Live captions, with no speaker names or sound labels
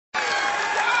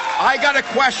I got a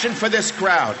question for this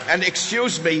crowd, and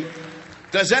excuse me,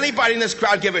 does anybody in this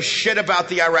crowd give a shit about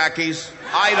the Iraqis?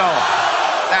 I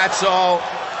don't. That's all.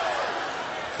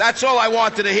 That's all I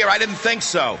wanted to hear. I didn't think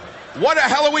so. What the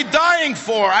hell are we dying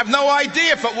for? I have no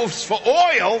idea. If it was for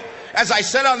oil, as I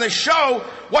said on the show,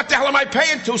 what the hell am I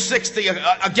paying $2.60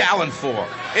 a gallon for?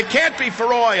 It can't be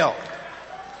for oil.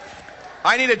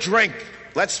 I need a drink.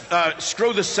 Let's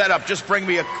screw the setup. Just bring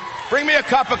me a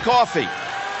cup of coffee.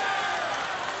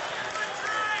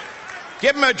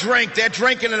 Give them a drink. They're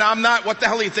drinking and I'm not. What the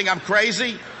hell do you think? I'm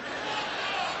crazy?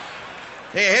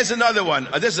 Hey, here's another one.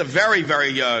 This is a very,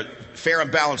 very fair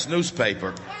and balanced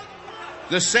newspaper.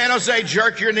 The San Jose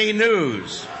Jerk Your Knee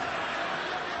News.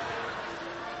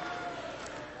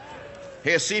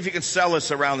 Here, see if you can sell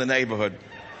this around the neighborhood.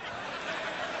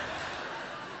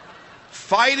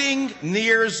 Fighting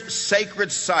nears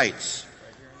sacred sites.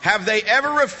 Have they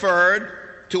ever referred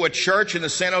to a church in the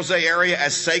San Jose area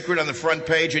as sacred on the front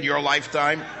page in your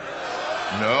lifetime?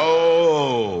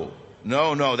 No,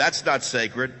 that's not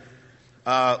sacred.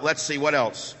 Let's see, what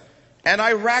else? An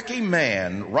Iraqi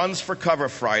man runs for cover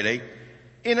Friday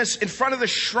in front of the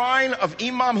shrine of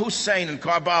Imam Hussein in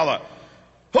Karbala.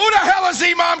 Who the hell is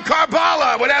Imam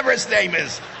Karbala, whatever his name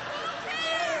is?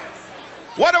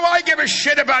 What do I give a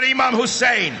shit about Imam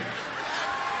Hussein?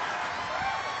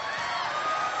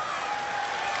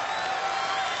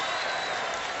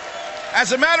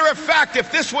 As a matter of fact,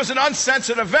 if this was an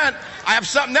uncensored event, I have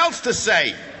something else to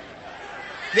say.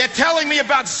 They're telling me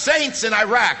about saints in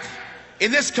Iraq.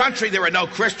 In this country, there are no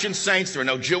Christian saints, there are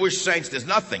no Jewish saints, there's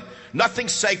nothing. Nothing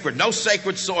sacred, no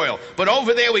sacred soil. But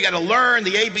over there, we got to learn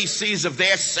the ABCs of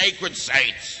their sacred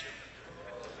saints.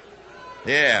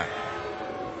 Yeah.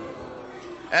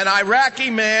 An Iraqi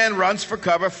man runs for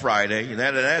cover Friday in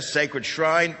that sacred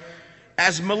shrine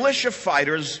as militia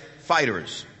fighters.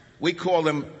 We call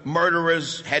them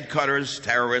murderers, head cutters,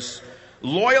 terrorists,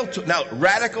 loyal to, now,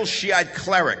 radical Shiite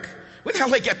cleric. Where the hell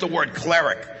they get the word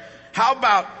cleric? How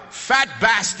about fat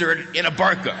bastard in a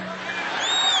burqa?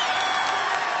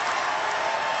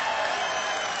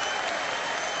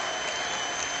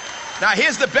 Now,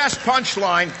 here's the best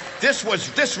punchline.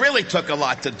 This really took a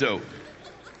lot to do.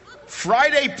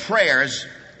 Friday prayers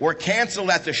were canceled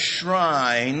at the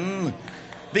shrine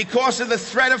because of the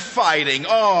threat of fighting.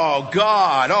 Oh,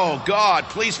 God,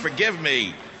 please forgive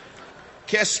me.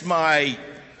 Kiss my...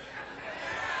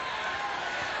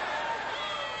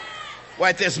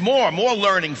 Wait, there's more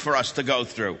learning for us to go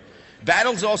through.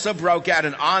 Battles also broke out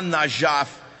in Najaf.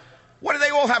 What do they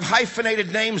all have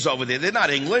hyphenated names over there? They're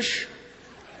not English.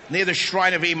 Near the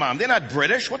Shrine of Imam. They're not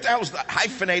British. What the hell is the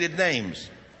hyphenated names?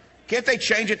 Can't they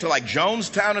change it to like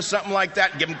Jonestown or something like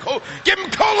that? Give them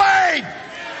Kool-Aid!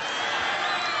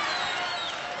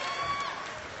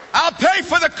 I'll pay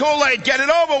for the Kool-Aid. Get it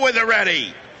over with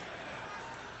already.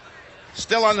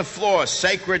 Still on the floor,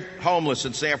 sacred homeless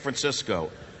in San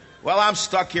Francisco. Well, I'm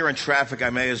stuck here in traffic. I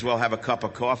may as well have a cup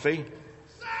of coffee.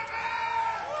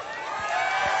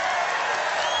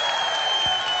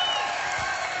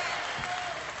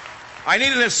 I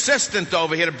need an assistant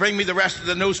over here to bring me the rest of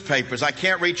the newspapers. I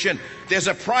can't reach in. There's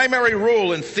a primary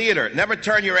rule in theater. Never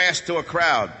turn your ass to a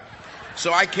crowd.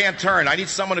 So I can't turn. I need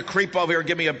someone to creep over here and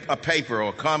give me a paper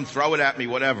or come throw it at me,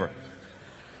 whatever.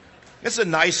 It's a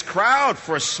nice crowd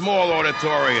for a small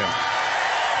auditorium.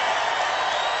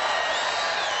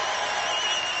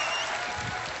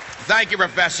 Thank you,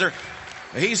 Professor.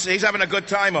 He's having a good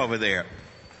time over there.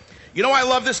 You know why I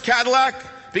love this Cadillac?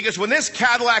 Because when this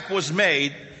Cadillac was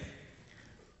made,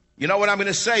 you know what I'm going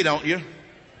to say, don't you?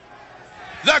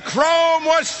 The chrome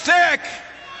was thick,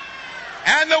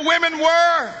 and the women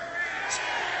were.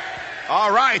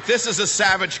 All right, this is a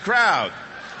savage crowd.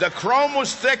 The chrome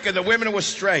was thick, and the women were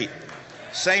straight.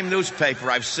 Same newspaper,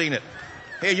 I've seen it.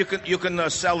 Here, you can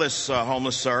sell this,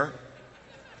 homeless sir.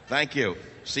 Thank you.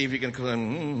 See if you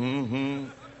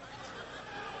can.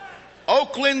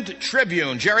 Oakland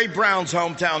Tribune, Jerry Brown's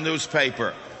hometown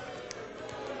newspaper.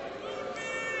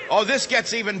 Oh, this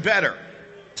gets even better.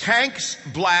 Tanks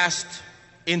blast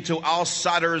into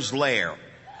al-Sadr's lair.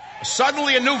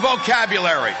 Suddenly a new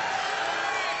vocabulary.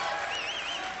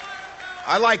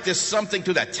 I like this, something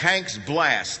to that. Tanks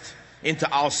blast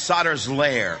into al-Sadr's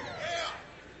lair.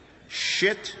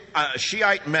 Shiite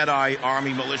Medi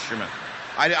Army militiamen.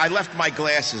 I left my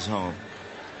glasses home.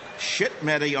 Shit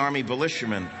Medi Army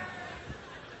militiamen.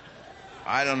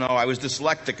 I don't know. I was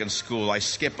dyslexic in school. I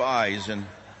skip I's and...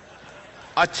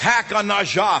 Attack on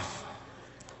Najaf.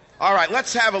 All right,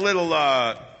 let's have a little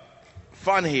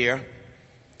fun here.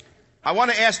 I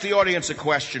want to ask the audience a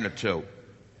question or two.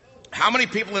 How many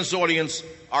people in this audience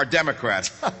are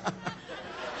Democrats?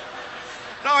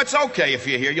 No, it's okay if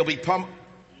you're here. You'll be pumped.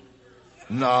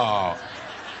 No.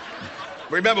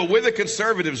 Remember, we're the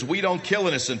conservatives. We don't kill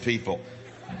innocent people.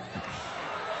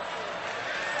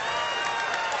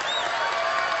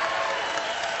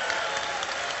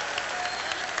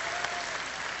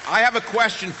 I have a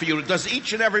question for you. Does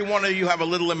each and every one of you have a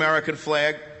little American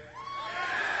flag?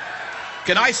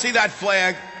 Can I see that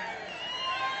flag?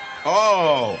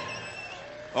 Oh,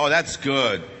 that's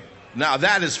good. Now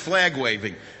that is flag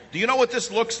waving. Do you know what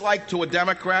this looks like to a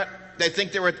Democrat? They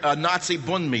think they're at a Nazi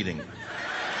Bund meeting.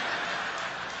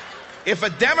 If a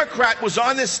Democrat was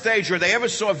on this stage or they ever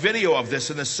saw a video of this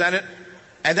in the Senate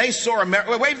and they saw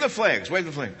wave the flags, wave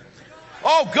the flag.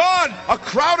 Oh God, a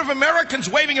crowd of Americans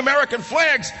waving American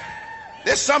flags.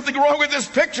 There's something wrong with this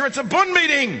picture. It's a Bund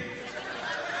meeting.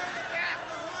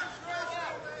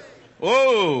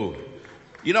 Oh,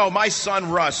 you know, my son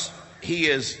Russ, he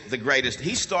is the greatest.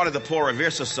 He started the Paul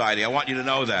Revere Society. I want you to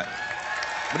know that.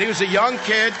 When he was a young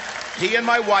kid, he and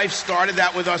my wife started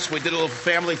that with us. We did a little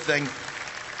family thing.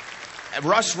 And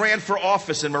Russ ran for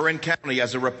office in Marin County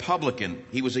as a Republican.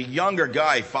 He was a younger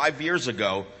guy 5 years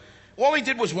ago. All he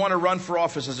did was want to run for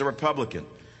office as a Republican.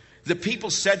 The people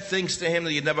said things to him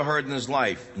that he'd never heard in his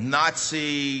life.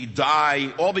 Nazi,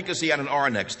 die, all because he had an R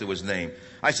next to his name.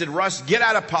 I said, Russ, get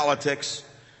out of politics,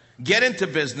 get into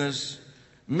business,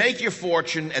 make your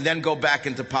fortune, and then go back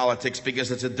into politics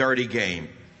because it's a dirty game.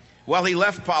 Well, he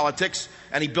left politics,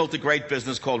 and he built a great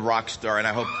business called Rockstar, and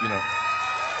I hope, you know.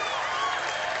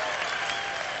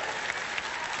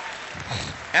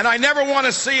 And I never want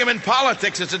to see him in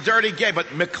politics. It's a dirty game. But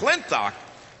McClintock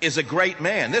is a great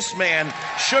man. This man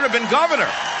should have been governor.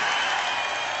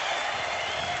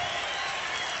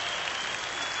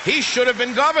 He should have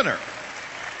been governor.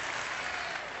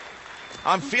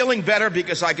 I'm feeling better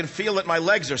because I can feel that my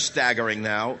legs are staggering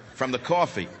now from the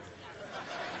coffee.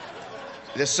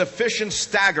 There's sufficient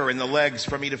stagger in the legs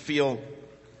for me to feel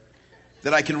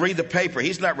that I can read the paper.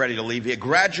 He's not ready to leave here.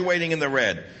 Graduating in the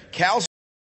red. Cal